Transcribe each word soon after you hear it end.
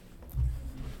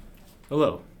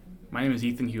Hello, my name is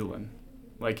Ethan Hewlin.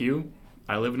 Like you,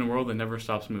 I live in a world that never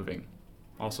stops moving.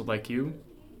 Also like you,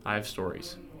 I have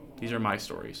stories. These are my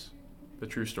stories, the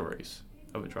true stories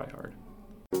of a tryhard.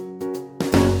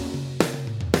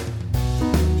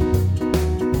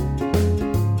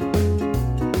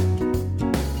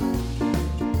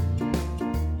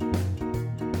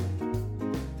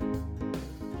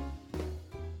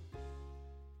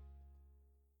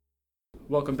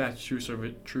 Welcome back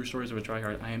to True Stories of a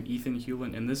Tryhard. I am Ethan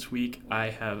Hewlin, and this week I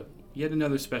have yet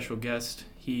another special guest.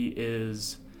 He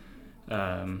is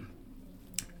an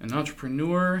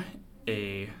entrepreneur,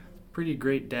 a pretty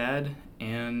great dad,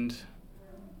 and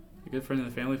a good friend of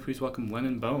the family. Please welcome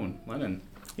Lennon Bone. Lennon.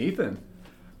 Ethan,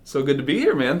 so good to be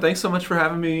here, man. Thanks so much for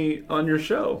having me on your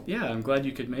show. Yeah, I'm glad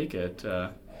you could make it.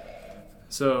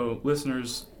 So,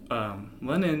 listeners,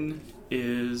 Lennon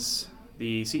is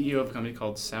the CEO of a company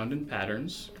called Sound and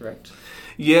Patterns, correct?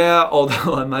 Yeah,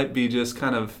 although I might be just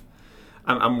kind of,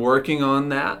 I'm working on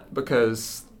that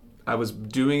because I was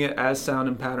doing it as Sound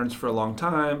and Patterns for a long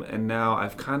time, and now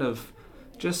I've kind of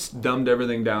just dumbed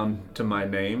everything down to my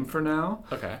name for now.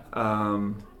 Okay.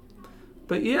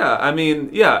 But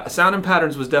yeah, Sound and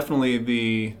Patterns was definitely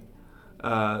the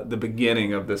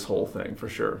beginning of this whole thing for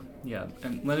sure. Yeah,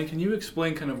 and Lennon, can you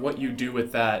explain kind of what you do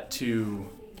with that to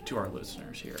our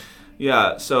listeners here?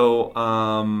 Yeah, so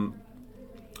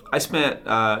I spent,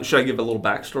 should I give a little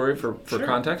backstory for Sure.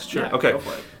 context? Sure. Yeah, Okay. go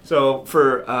for it. So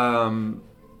for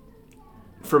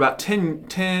about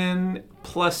 10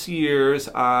 plus years,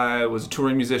 I was a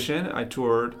touring musician. I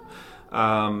toured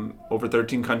over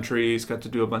 13 countries, got to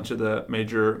do a bunch of the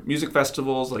major music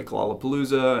festivals like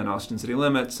Lollapalooza and Austin City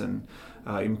Limits, and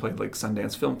even played like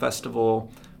Sundance Film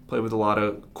Festival, played with a lot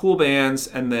of cool bands,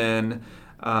 and then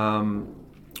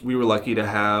we were lucky to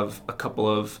have a couple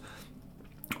of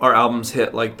our albums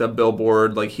hit like the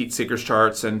Billboard like Heat Seekers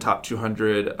charts and Top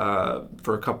 200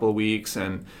 for a couple of weeks,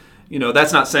 and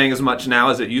that's not saying as much now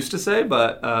as it used to say,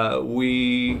 but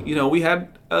we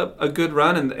had a good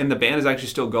run, and the band is actually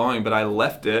still going, but I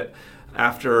left it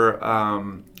after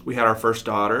we had our first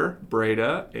daughter,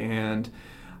 Breda, and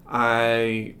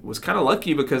I was kind of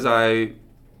lucky because I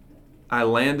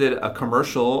landed a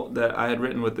commercial that I had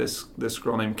written with this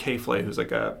girl named K-Flay, who's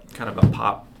like a kind of a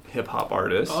pop hip-hop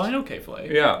artist. Oh, I know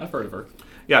K-Flay. Yeah. I've heard of her.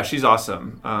 Yeah, she's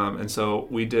awesome. And so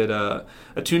we did a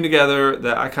tune together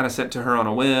that I kind of sent to her on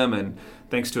a whim, and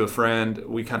thanks to a friend,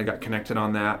 we kind of got connected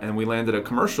on that, and we landed a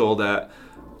commercial that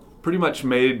pretty much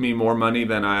made me more money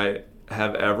than I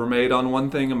have ever made on one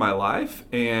thing in my life.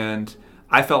 And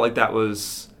I felt like that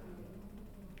was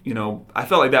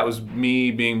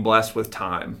me being blessed with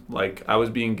time. Like I was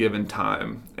being given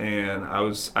time, and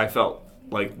I felt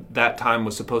like that time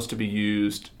was supposed to be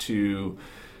used to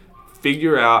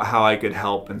figure out how I could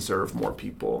help and serve more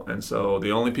people. And so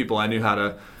the only people I knew how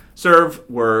to serve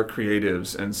were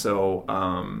creatives. And so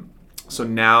so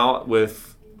now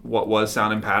with what was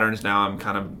Sound and Patterns, now I'm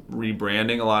kind of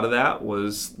rebranding a lot of that.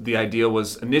 The idea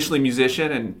was initially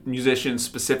musician and musicians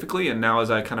specifically, and now as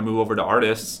I kind of move over to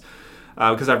artists,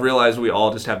 because I've realized we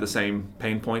all just have the same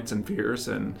pain points and fears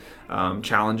and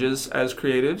challenges as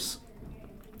creatives.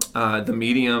 The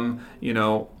medium,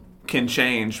 can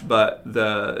change, but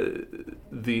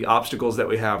the obstacles that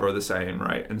we have are the same,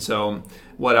 right? And so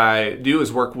what I do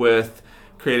is work with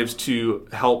creatives to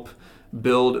help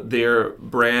build their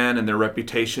brand and their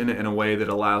reputation in a way that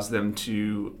allows them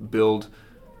to build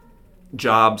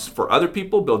jobs for other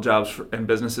people, build jobs and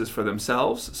businesses for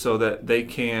themselves, so that they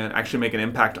can actually make an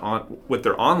impact with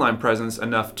their online presence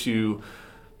enough to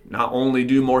not only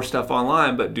do more stuff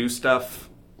online, but do stuff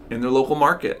in their local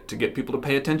market to get people to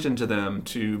pay attention to them,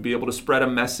 to be able to spread a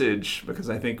message, because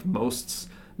I think most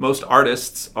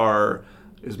artists are,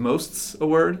 is mosts a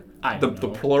word?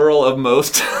 The plural of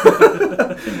most.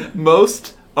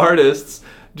 Most artists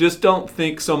just don't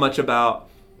think so much about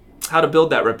how to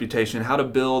build that reputation, how to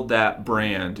build that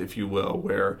brand, if you will,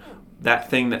 where that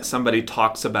thing that somebody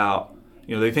talks about,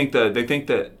 they think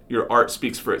that your art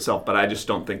speaks for itself, but I just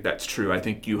don't think that's true. I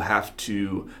think you have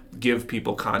to give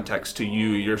people context to you,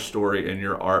 your story, and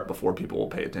your art before people will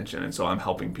pay attention. And so I'm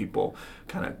helping people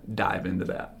kind of dive into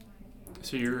that.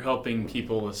 So you're helping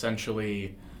people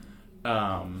essentially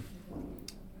tell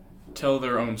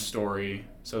their own story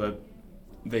so that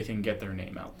they can get their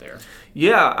name out there.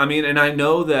 Yeah, I mean, and I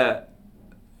know that,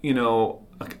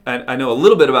 I know a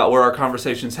little bit about where our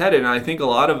conversation's headed, and I think a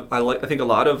lot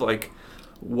of like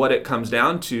what it comes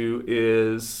down to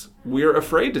is we're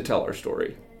afraid to tell our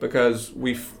story because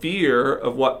we fear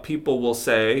of what people will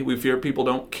say. We fear people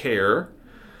don't care.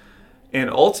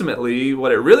 And ultimately,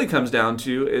 what it really comes down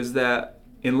to is that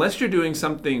unless you're doing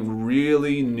something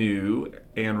really new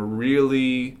and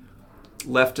really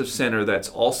left of center that's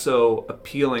also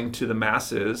appealing to the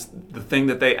masses, the thing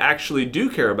that they actually do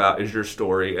care about is your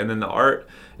story. And then the art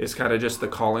is kind of just the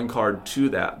calling card to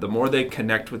that. The more they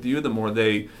connect with you, the more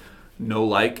they know,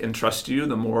 like, and trust you,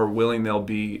 the more willing they'll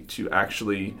be to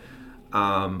actually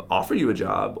offer you a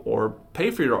job or pay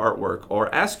for your artwork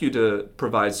or ask you to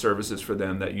provide services for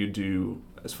them that you do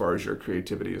as far as your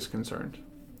creativity is concerned.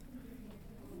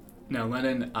 Now,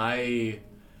 Lennon, I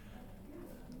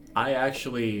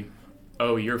actually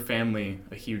owe your family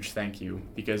a huge thank you,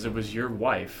 because it was your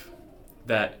wife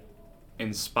that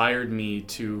inspired me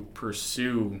to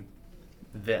pursue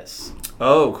this.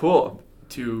 Oh, cool.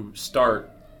 To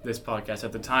start this podcast.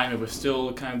 At the time, it was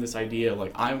still kind of this idea,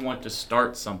 like, I want to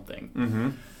start something. Mm-hmm.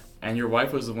 And your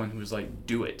wife was the one who was like,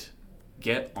 do it.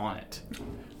 Get on it.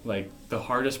 Like, the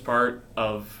hardest part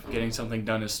of getting something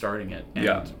done is starting it. And,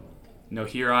 yeah.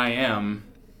 Here I am,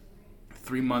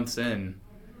 3 months in,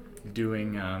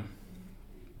 doing,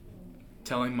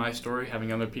 telling my story,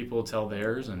 having other people tell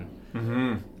theirs, and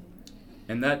mm-hmm.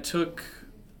 and that took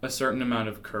a certain amount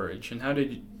of courage. And how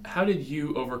did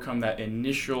you overcome that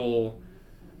initial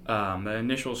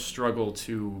struggle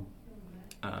to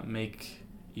make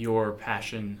your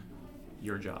passion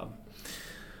your job?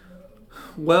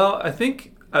 Well, I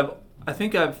think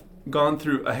I've gone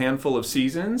through a handful of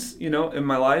seasons, in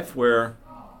my life where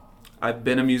I've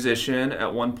been a musician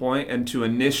at one point, and to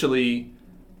initially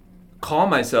call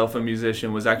myself a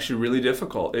musician was actually really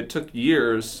difficult. It took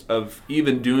years of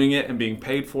even doing it and being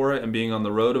paid for it and being on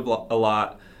the road a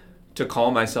lot to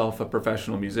call myself a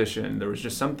professional musician. There was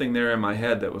just something there in my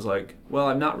head that was like, well,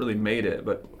 I've not really made it.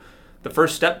 But the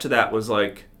first step to that was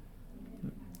like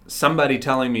somebody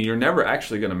telling me you're never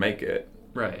actually going to make it.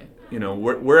 Right.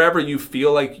 Wherever you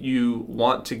feel like you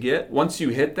want to get, once you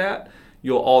hit that,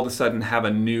 you'll all of a sudden have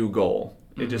a new goal.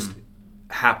 It just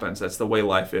happens. That's the way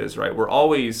life is, right? We're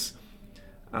always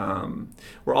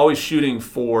shooting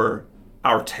for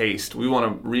our taste. We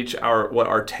want to reach what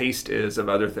our taste is of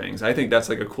other things. I think that's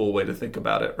like a cool way to think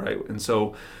about it, right? And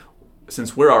so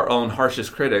since we're our own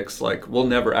harshest critics, like, we'll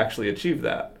never actually achieve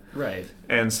that. Right.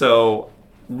 And so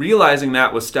realizing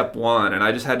that was step one, and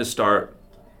I just had to start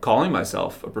calling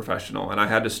myself a professional, and I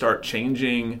had to start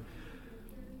changing,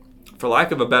 for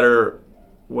lack of a better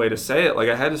way to say it, like,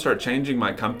 I had to start changing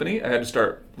my company. I had to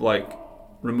start, like,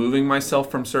 removing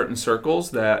myself from certain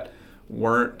circles that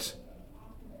weren't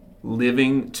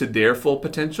living to their full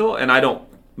potential. And I don't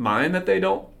mind that they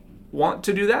don't want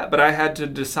to do that, but I had to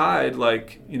decide,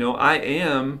 like, I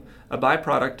am a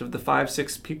byproduct of the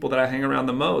 5-6 people that I hang around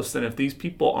the most. And if these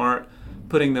people aren't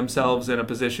putting themselves in a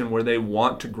position where they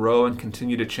want to grow and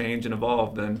continue to change and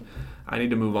evolve, then I need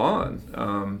to move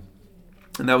on.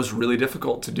 And that was really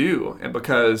difficult to do. And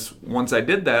because once I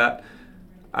did that,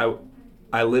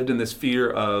 I lived in this fear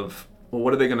of, well,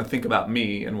 what are they going to think about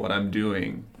me and what I'm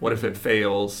doing? What if it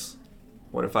fails?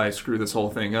 What if I screw this whole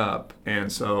thing up?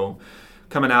 And so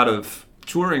coming out of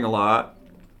touring a lot,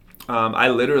 I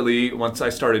literally, once I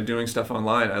started doing stuff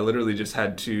online, I literally just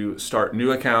had to start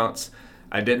new accounts.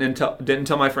 I didn't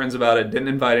tell my friends about it, didn't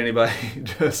invite anybody,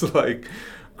 just like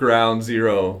ground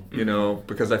zero,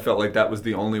 because I felt like that was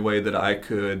the only way that I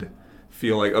could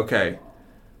feel like, okay,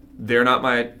 they're not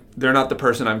the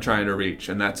person I'm trying to reach,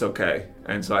 and that's okay.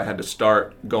 And so I had to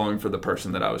start going for the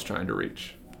person that I was trying to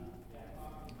reach.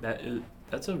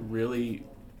 That's a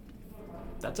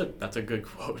good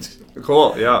quote.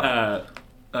 Cool, yeah.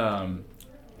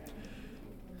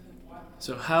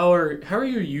 So how are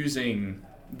you using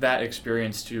that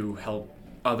experience to help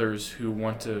others who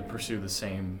want to pursue the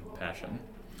same passion?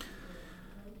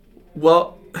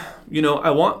 Well,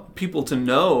 I want people to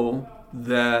know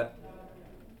that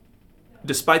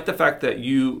despite the fact that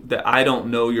I don't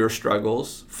know your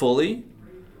struggles fully,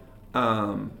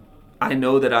 I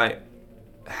know that I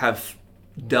have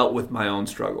dealt with my own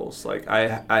struggles. Like,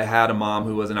 I had a mom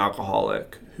who was an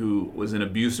alcoholic, who was in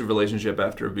abusive relationship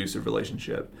after abusive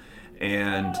relationship.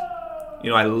 And,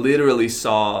 I literally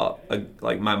saw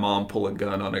my mom pull a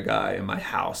gun on a guy in my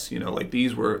house.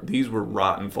 These were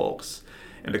rotten folks.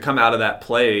 And to come out of that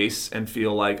place and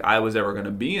feel like I was ever going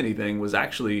to be anything was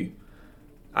actually,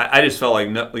 I just felt like,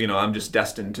 no, I'm just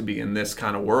destined to be in this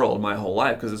kind of world my whole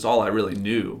life, because it's all I really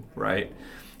knew, right?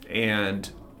 And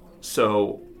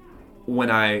so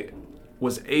when I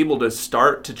was able to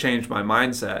start to change my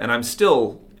mindset, and I'm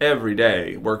still every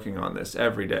day working on this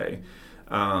every day,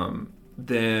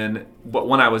 but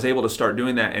when I was able to start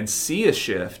doing that and see a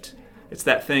shift, it's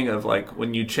that thing of like,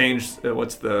 when you change,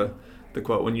 what's the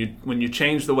quote? When you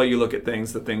change the way you look at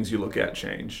things, the things you look at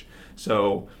change.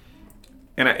 So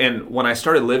And when I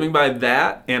started living by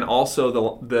that, and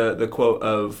also the quote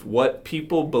of what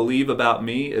people believe about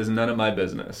me is none of my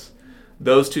business,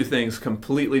 those two things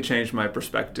completely changed my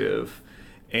perspective.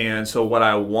 And so what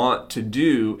I want to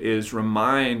do is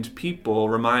remind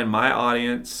my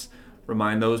audience,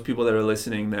 remind those people that are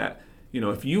listening that,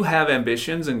 if you have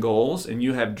ambitions and goals and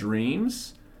you have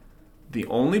dreams, the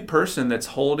only person that's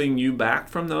holding you back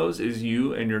from those is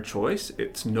you and your choice.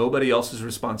 It's nobody else's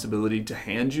responsibility to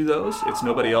hand you those. It's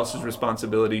nobody else's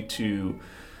responsibility to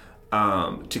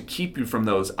keep you from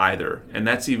those either. And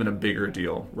that's even a bigger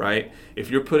deal, right? If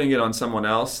you're putting it on someone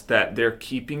else that they're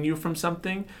keeping you from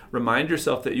something, remind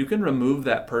yourself that you can remove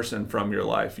that person from your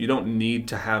life. You don't need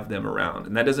to have them around.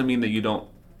 And that doesn't mean that you don't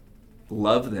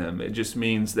love them. It just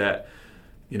means that,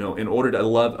 in order to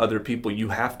love other people, you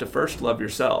have to first love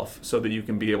yourself so that you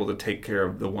can be able to take care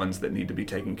of the ones that need to be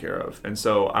taken care of. And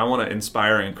so I want to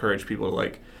inspire and encourage people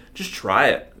to just try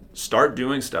it. Start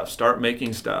doing stuff, start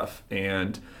making stuff,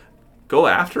 and go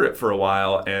after it for a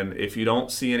while. And if you don't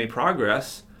see any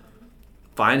progress,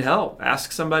 find help.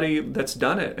 Ask somebody that's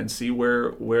done it and see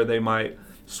where they might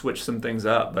switch some things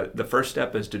up. But the first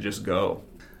step is to just go.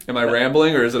 Am I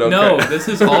rambling, or is it okay? No, this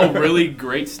is all really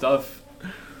great stuff.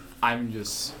 I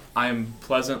am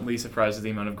pleasantly surprised at the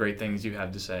amount of great things you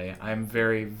have to say. I'm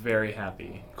very, very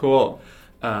happy. Cool.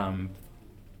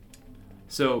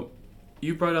 So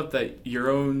you brought up that your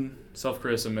own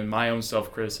self-criticism and my own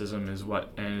self-criticism is what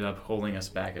ended up holding us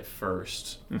back at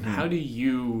first. Mm-hmm. How do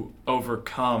you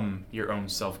overcome your own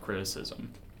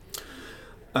self-criticism?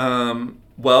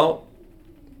 Well,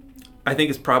 I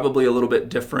think it's probably a little bit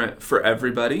different for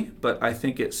everybody, but I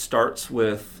think it starts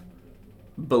with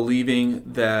believing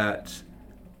that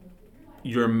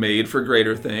you're made for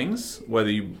greater things, whether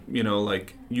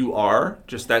you are,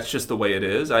 that's just the way it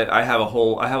is. I have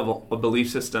a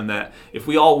belief system that if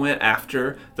we all went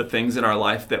after the things in our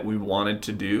life that we wanted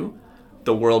to do,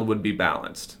 the world would be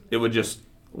balanced. It would just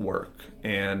work.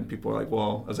 And people are like,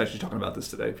 well, I was actually talking about this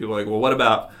today. People are like, well, what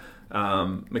about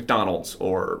McDonald's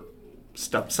or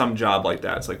some job like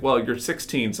that? It's like, well, you're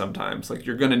 16 sometimes.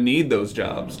 You're going to need those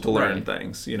jobs to learn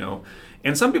things,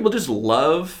 And some people just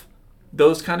love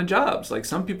those kind of jobs.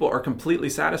 Some people are completely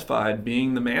satisfied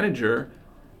being the manager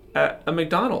at a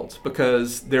McDonald's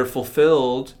because they're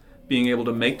fulfilled being able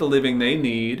to make the living they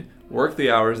need, work the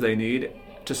hours they need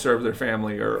to serve their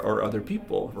family or other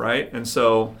people, right? And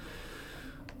so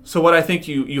what I think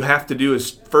you have to do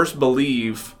is first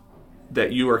believe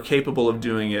that you are capable of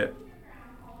doing it.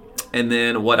 And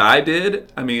then what I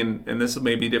did, and this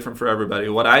may be different for everybody,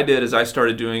 what I did is I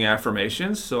started doing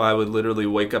affirmations. So I would literally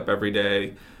wake up every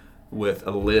day with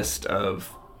a list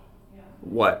of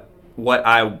what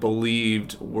I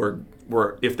believed were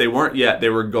if they weren't yet, they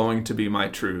were going to be my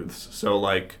truths. So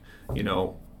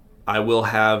I will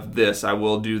have this, I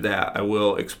will do that, I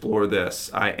will explore this,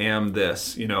 I am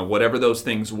this, whatever those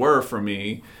things were for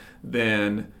me,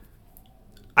 then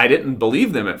I didn't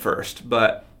believe them at first,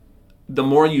 but the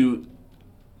more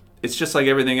it's just like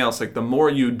everything else, the more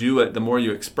you do it, the more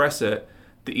you express it,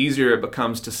 the easier it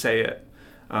becomes to say it.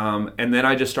 And then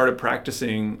I just started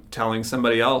practicing telling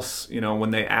somebody else,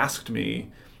 when they asked me.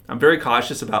 I'm very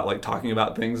cautious about talking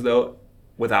about things though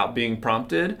without being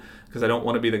prompted, because I don't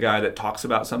want to be the guy that talks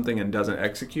about something and doesn't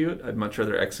execute. I'd much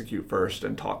rather execute first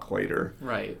and talk later.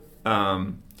 Right.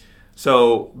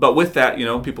 But with that,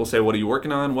 people say, what are you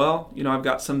working on? Well, I've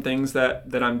got some things that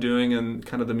I'm doing in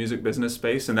kind of the music business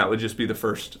space, and that would just be the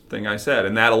first thing I said.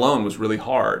 And that alone was really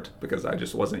hard because I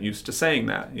just wasn't used to saying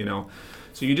that,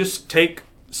 So you just take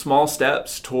small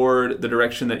steps toward the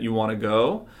direction that you want to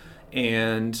go,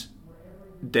 and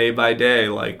day by day,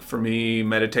 for me,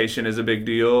 meditation is a big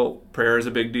deal, prayer is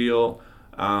a big deal,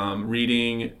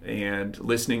 reading and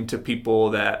listening to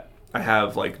people that I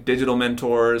have digital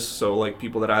mentors, so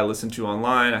people that I listen to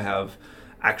online. I have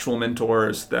actual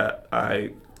mentors that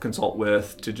I consult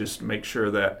with to just make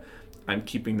sure that I'm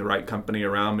keeping the right company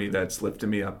around me that's lifting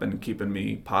me up and keeping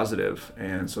me positive.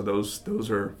 And so those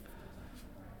are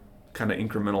kind of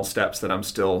incremental steps that I'm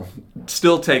still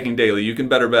taking daily. You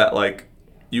better bet that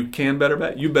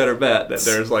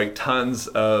there's tons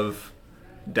of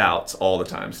doubts all the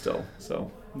time still.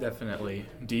 So definitely.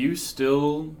 Do you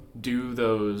still do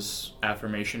those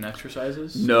affirmation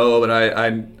exercises? No, but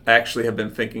I actually have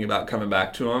been thinking about coming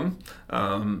back to them.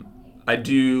 I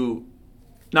do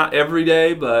not every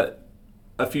day, but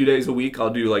a few days a week I'll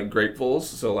do gratefuls.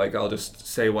 So I'll just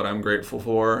say what I'm grateful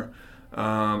for.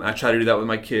 I try to do that with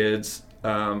my kids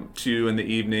too in the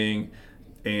evening,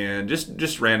 and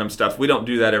just random stuff. We don't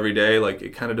do that every day.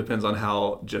 It kind of depends on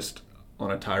how just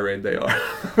on a tirade they are.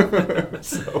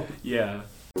 So yeah.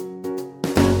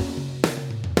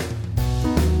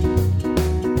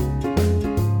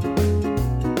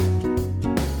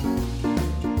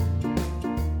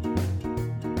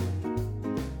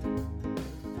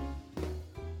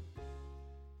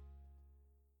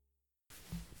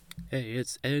 Hey,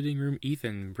 it's Editing Room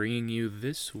Ethan bringing you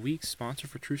this week's sponsor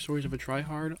for True Stories of a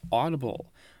Tryhard,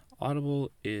 Audible.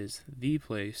 Audible is the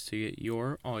place to get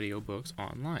your audiobooks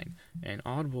online, and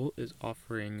Audible is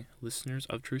offering listeners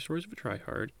of True Stories of a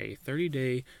Tryhard a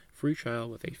 30-day free trial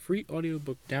with a free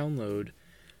audiobook download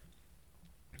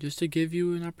just to give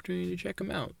you an opportunity to check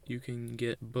them out. You can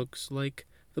get books like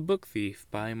The Book Thief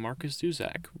by Marcus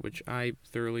Zusak, which I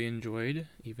thoroughly enjoyed,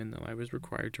 even though I was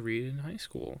required to read it in high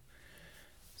school.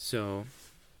 So,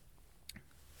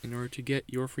 in order to get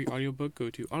your free audiobook, go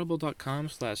to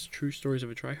audible.com/True Stories of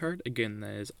a Tryhard. Again,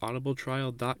 that is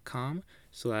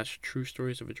audibletrial.com/True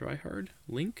Stories of a Tryhard.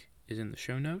 Link is in the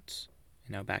show notes.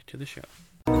 And now back to the show.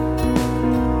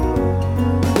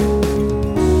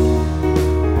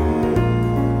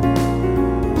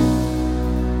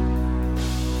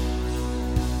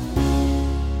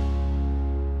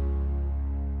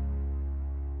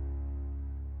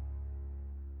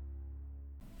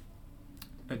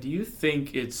 Do you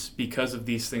think it's because of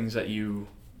these things that you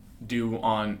do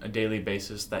on a daily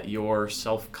basis that your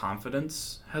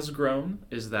self-confidence has grown?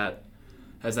 Has that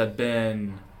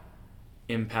been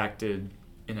impacted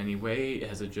in any way?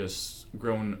 Has it just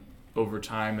grown over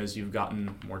time as you've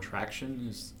gotten more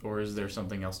traction, or is there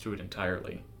something else to it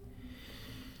entirely?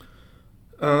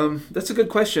 That's a good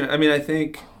question. I mean, I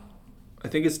think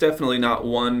it's definitely not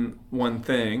one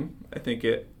thing. I think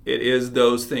it is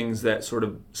those things that sort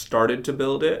of started to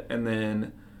build it, and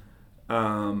then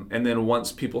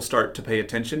once people start to pay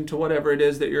attention to whatever it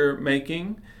is that you're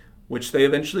making, which they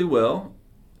eventually will,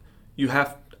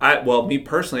 me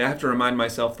personally, I have to remind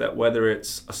myself that whether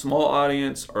it's a small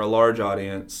audience or a large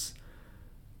audience,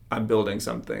 I'm building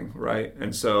something, right?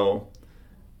 And so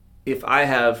if I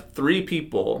have 3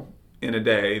 people in a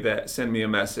day that send me a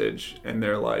message and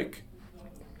they're like,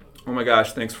 oh my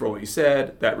gosh, thanks for what you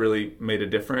said, that really made a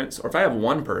difference. Or if I have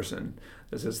one person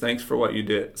that says, thanks for what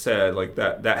you said, like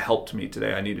that helped me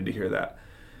today, I needed to hear that,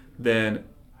 then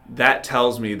that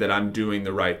tells me that I'm doing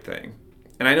the right thing.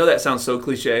 And I know that sounds so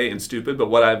cliche and stupid, but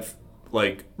what I've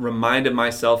reminded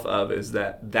myself of is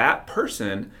that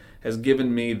person has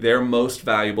given me their most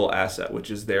valuable asset,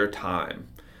 which is their time.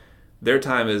 Their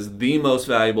time is the most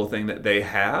valuable thing that they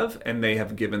have, and they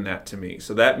have given that to me.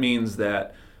 So that means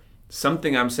that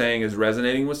something I'm saying is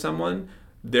resonating with someone.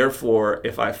 Therefore,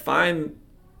 if I find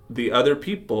the other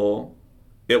people,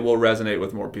 it will resonate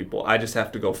with more people. I just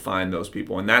have to go find those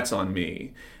people, and that's on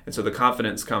me. And so the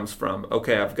confidence comes from,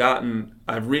 okay,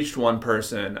 I've reached one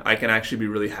person. I can actually be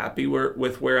really happy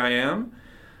with where I am,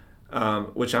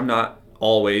 which I'm not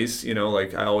always,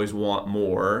 I always want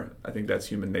more. I think that's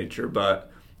human nature, but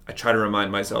I try to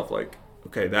remind myself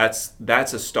okay, that's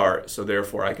a start. So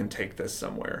therefore I can take this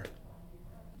somewhere.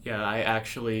 Yeah, I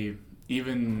actually,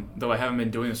 even though I haven't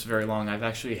been doing this very long, I've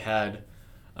actually had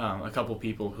a couple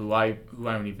people who I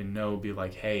don't even know be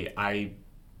like, hey,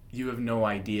 you have no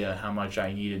idea how much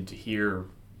I needed to hear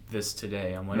this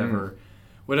today on whatever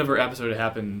episode it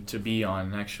happened to be on.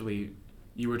 And actually,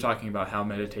 you were talking about how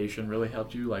meditation really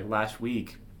helped you. Like last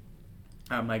week,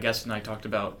 my guest and I talked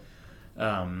about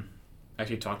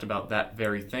that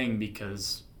very thing,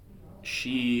 because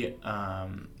she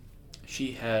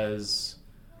has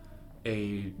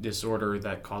a disorder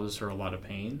that causes her a lot of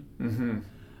pain,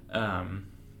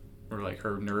 or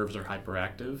her nerves are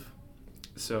hyperactive.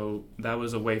 So that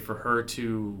was a way for her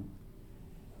to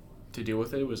deal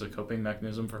with it. It was a coping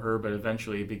mechanism for her, but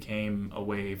eventually it became a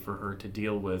way for her to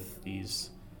deal with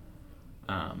these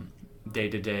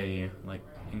day-to-day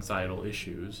anxietal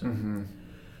issues. Mm-hmm.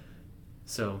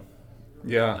 So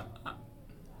yeah.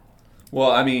 Well,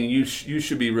 I mean, you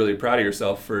should be really proud of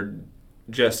yourself for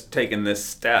just taking this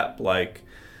step,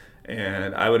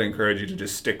 and I would encourage you to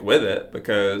just stick with it,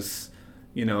 because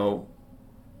none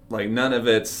of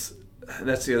that's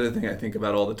the other thing I think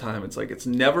about all the time. It's it's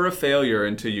never a failure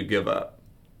until you give up,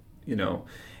 and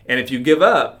if you give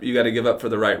up, you got to give up for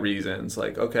the right reasons.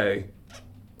 Okay,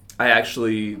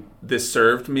 this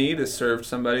served me, this served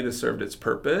somebody, this served its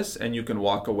purpose, and you can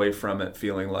walk away from it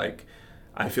feeling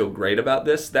I feel great about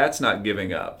this. That's not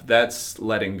giving up, that's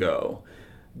letting go.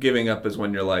 Giving up is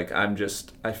when you're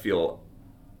I feel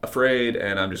afraid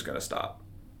and I'm just going to stop.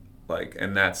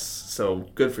 And that's so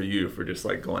good for you for just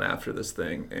going after this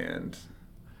thing and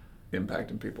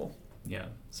impacting people. Yeah.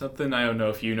 Something I don't know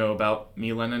if you know about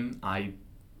me, Lennon, I'm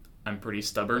pretty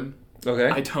stubborn. Okay.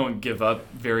 I don't give up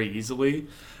very easily.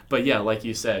 But yeah, like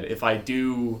you said, if I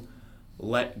do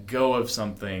let go of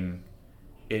something,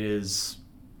 it is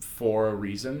for a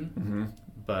reason. Mm-hmm.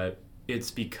 But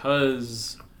it's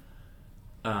because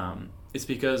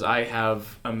I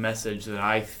have a message that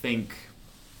I think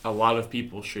a lot of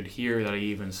people should hear that I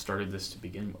even started this to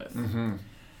begin with. Mm-hmm.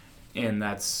 And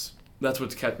that's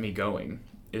what's kept me going,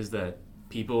 is that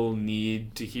people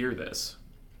need to hear this.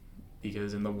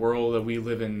 Because in the world that we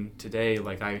live in today,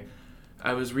 like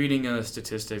I was reading a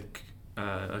statistic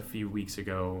a few weeks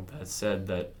ago that said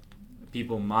that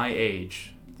people my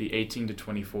age, the 18 to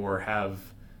 24, have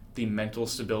the mental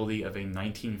stability of a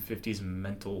 1950s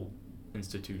mental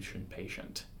institution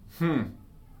patient.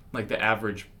 Like the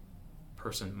average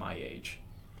person my age.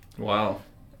 Wow.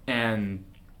 And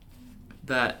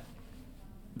that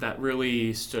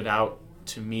really stood out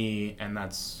to me, and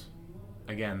that's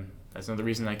another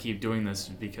reason I keep doing this,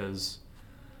 because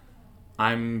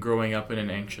I'm growing up in an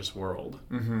anxious world.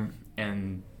 Mm-hmm.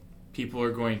 And people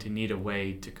are going to need a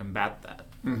way to combat that.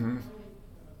 Mm-hmm.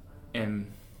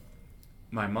 And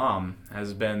my mom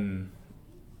has been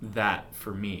that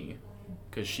for me,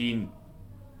 because she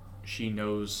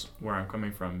knows where I'm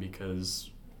coming from,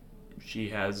 because she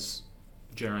has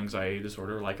general anxiety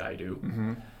disorder like I do.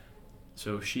 Mm-hmm.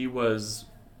 So she was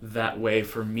that way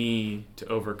for me to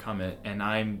overcome it, and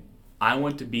I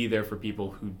want to be there for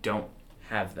people who don't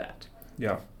have that.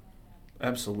 Yeah,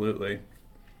 absolutely.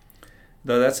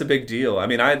 Though that's a big deal. I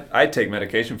mean, I take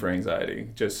medication for anxiety,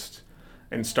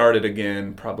 and started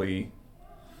again probably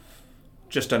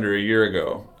just under a year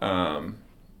ago,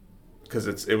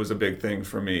 because it was a big thing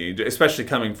for me, especially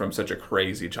coming from such a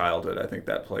crazy childhood. I think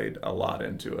that played a lot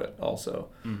into it also.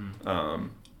 Mm-hmm.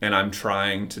 And I'm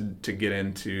trying to get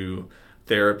into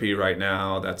therapy right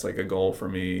now. That's like a goal for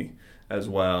me as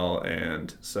well.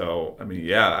 And so, I mean,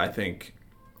 yeah, I think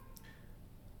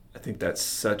that's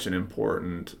such an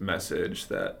important message,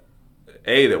 that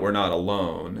we're not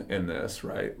alone in this,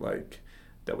 right? Like,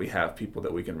 that we have people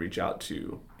that we can reach out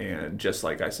to. And just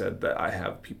like I said, that I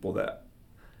have people, that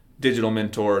digital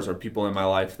mentors or people in my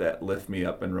life that lift me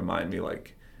up and remind me,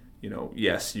 like,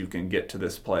 yes, you can get to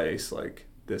this place. Like,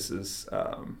 this is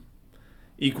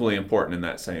equally important in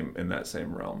that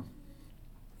same realm.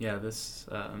 Yeah,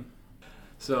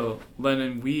 so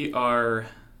Lennon, we are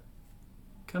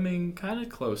coming kind of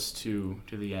close to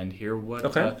the end here.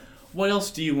 What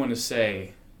else do you want to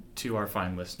say to our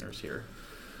fine listeners here?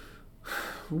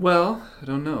 Well, I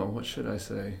don't know. What should I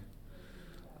say?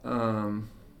 Well,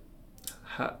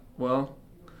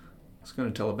 I was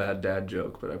going to tell a bad dad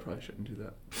joke, but I probably shouldn't do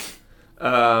that.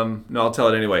 No, I'll tell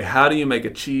it anyway. How do you make a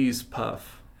cheese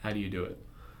puff? How do you do it?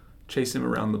 Chase him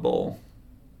around the bowl.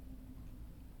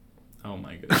 Oh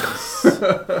my goodness.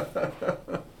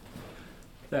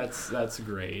 That's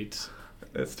great.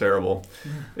 It's terrible.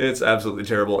 It's absolutely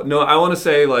terrible. No, I want to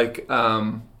say, like,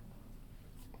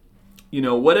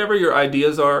 whatever your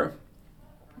ideas are,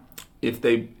 if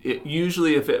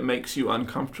it makes you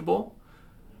uncomfortable,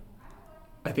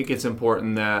 I think it's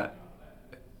important that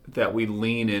we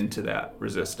lean into that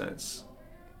resistance.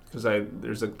 Because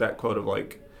there's that quote of,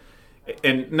 like,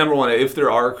 and number one, if there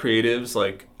are creatives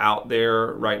like out there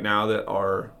right now that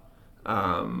are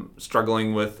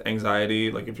struggling with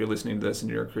anxiety, like if you're listening to this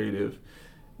and you're a creative,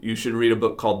 you should read a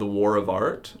book called The War of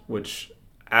Art, which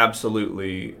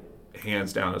absolutely,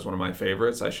 hands down, is one of my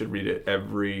favorites. I should read it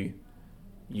every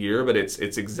year, but it's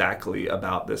exactly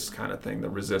about this kind of thing,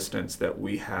 the resistance that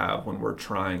we have when we're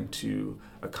trying to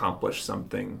accomplish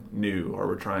something new, or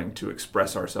we're trying to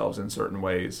express ourselves in certain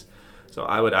ways. So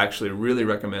I would actually really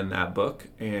recommend that book,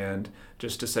 and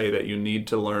just to say that you need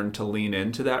to learn to lean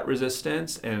into that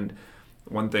resistance. And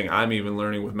one thing I'm even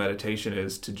learning with meditation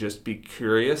is to just be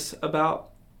curious about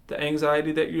the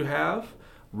anxiety that you have,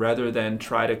 rather than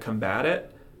try to combat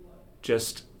it.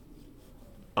 Just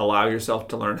allow yourself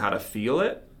to learn how to feel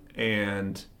it,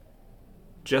 and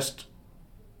just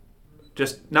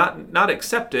not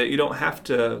accept it. You don't have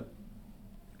to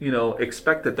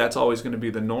expect that that's always going to be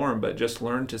the norm, but just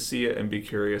learn to see it and be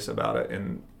curious about it,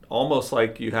 and almost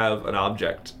like you have an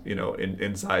object,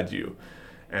 inside you.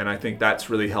 And I think that's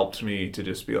really helped me to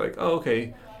just be like, oh,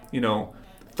 okay,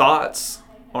 thoughts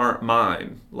aren't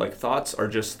mine. Like, thoughts are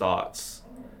just thoughts.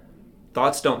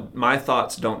 My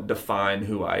thoughts don't define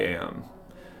who I am.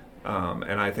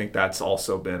 And I think that's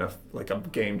also been a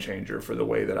game changer for the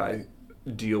way that I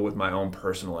deal with my own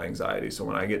personal anxiety. So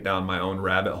when I get down my own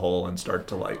rabbit hole and start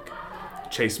to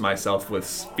chase myself with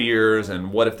fears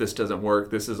and what if this doesn't work,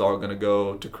 this is all going to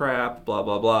go to crap, blah,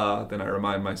 blah, blah, then I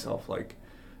remind myself, like,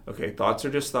 okay, thoughts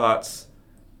are just thoughts.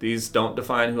 These don't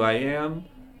define who I am.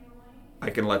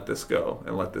 I can let this go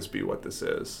and let this be what this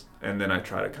is. And then I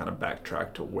try to kind of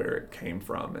backtrack to where it came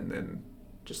from, and then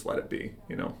just let it be,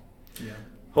 Yeah.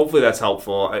 Hopefully that's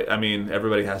helpful. I mean,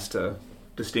 everybody has to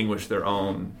distinguish their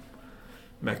own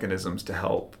mechanisms to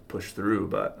help push through,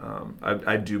 but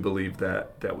I do believe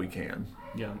that we can.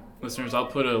 Yeah. Listeners, I'll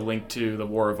put a link to The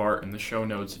War of Art in the show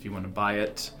notes if you want to buy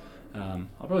it. I'll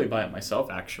probably buy it myself,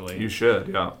 actually. You should,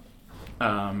 yeah.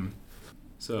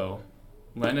 So,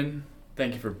 Lennon,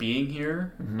 thank you for being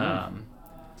here. Mm-hmm.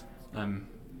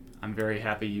 I'm very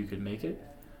happy you could make it.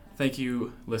 Thank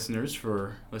you, listeners,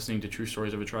 for listening to True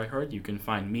Stories of a Tryhard. You can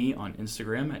find me on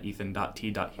Instagram at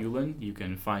ethan.t.hewlin. You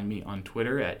can find me on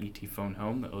Twitter at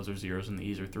etphonehome. The O's are zeros and the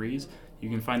E's are threes. You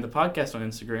can find the podcast on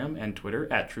Instagram and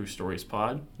Twitter at True Stories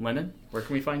Pod. Lennon, where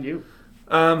can we find you?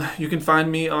 You can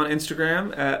find me on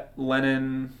Instagram at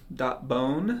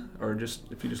lennon.bone, or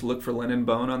if you just look for Lennon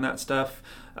Bone on that stuff.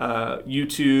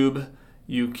 YouTube,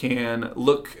 you can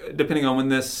look, depending on when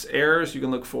this airs, you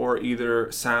can look for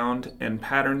either Sound and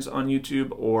Patterns on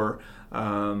YouTube or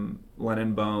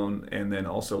Lennon Bone, and then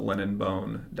also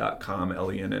lennonbone.com,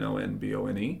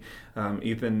 LENNONBONE.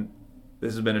 Ethan,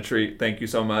 this has been a treat. Thank you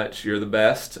so much. You're the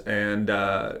best, and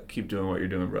keep doing what you're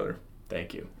doing, brother.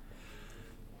 Thank you.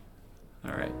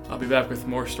 All right, I'll be back with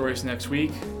more stories next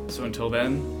week. So until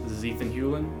then, this is Ethan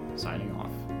Hewlin, signing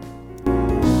off.